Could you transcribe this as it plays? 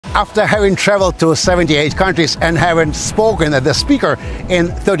After having traveled to 78 countries and having spoken as a speaker in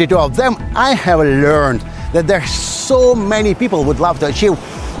 32 of them, I have learned that there are so many people would love to achieve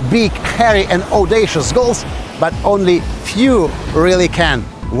big, hairy and audacious goals, but only few really can.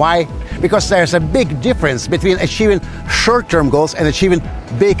 Why? Because there's a big difference between achieving short-term goals and achieving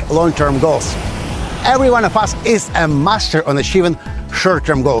big long-term goals. Every one of us is a master on achieving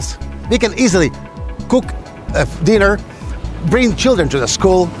short-term goals. We can easily cook dinner, bring children to the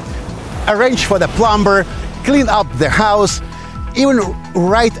school, arrange for the plumber, clean up the house, even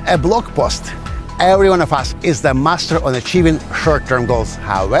write a blog post. Every one of us is the master on achieving short-term goals.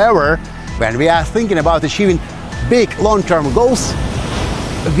 However, when we are thinking about achieving big long-term goals,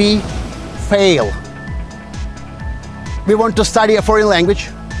 we fail. We want to study a foreign language.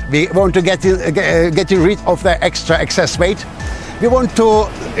 We want to get rid of the extra excess weight. We want to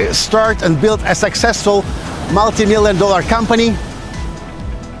start and build a successful multi-million-dollar company.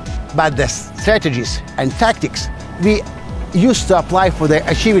 But the strategies and tactics we used to apply for the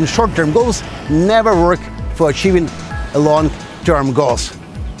achieving short-term goals never work for achieving long-term goals.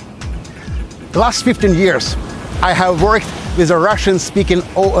 The last 15 years, I have worked with the Russian-speaking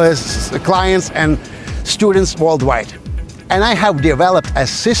clients and students worldwide. And I have developed a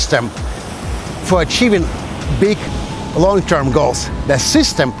system for achieving big long-term goals. The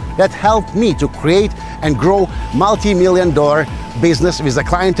system that helped me to create and grow multi-million-dollar business with a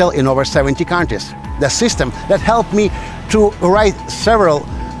clientele in over 70 countries. The system that helped me to write several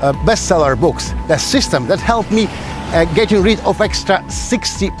bestseller books. The system that helped me getting rid of extra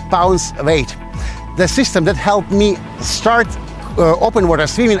 60 pounds weight. The system that helped me start open water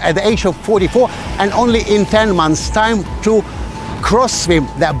swimming at the age of 44 and only in 10 months' time to cross swim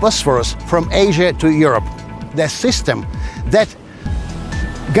the Bosphorus from Asia to Europe. The system that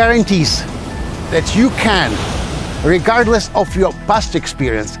guarantees that you can, regardless of your past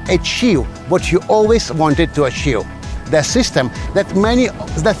experience, achieve what you always wanted to achieve. The system that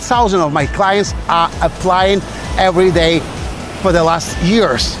thousands of my clients are applying every day for the last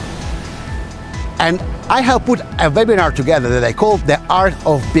years. And I have put a webinar together that I call The Art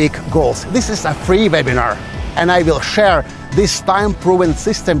of Big Goals. This is a free webinar, and I will share this time-proven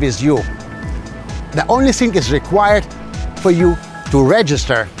system with you. The only thing is required for you to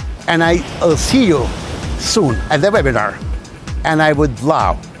register, and I will see you soon at the webinar. And I would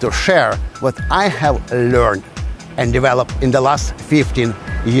love to share what I have learned and developed in the last 15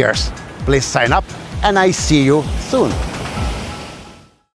 years. Please sign up, and I see you soon.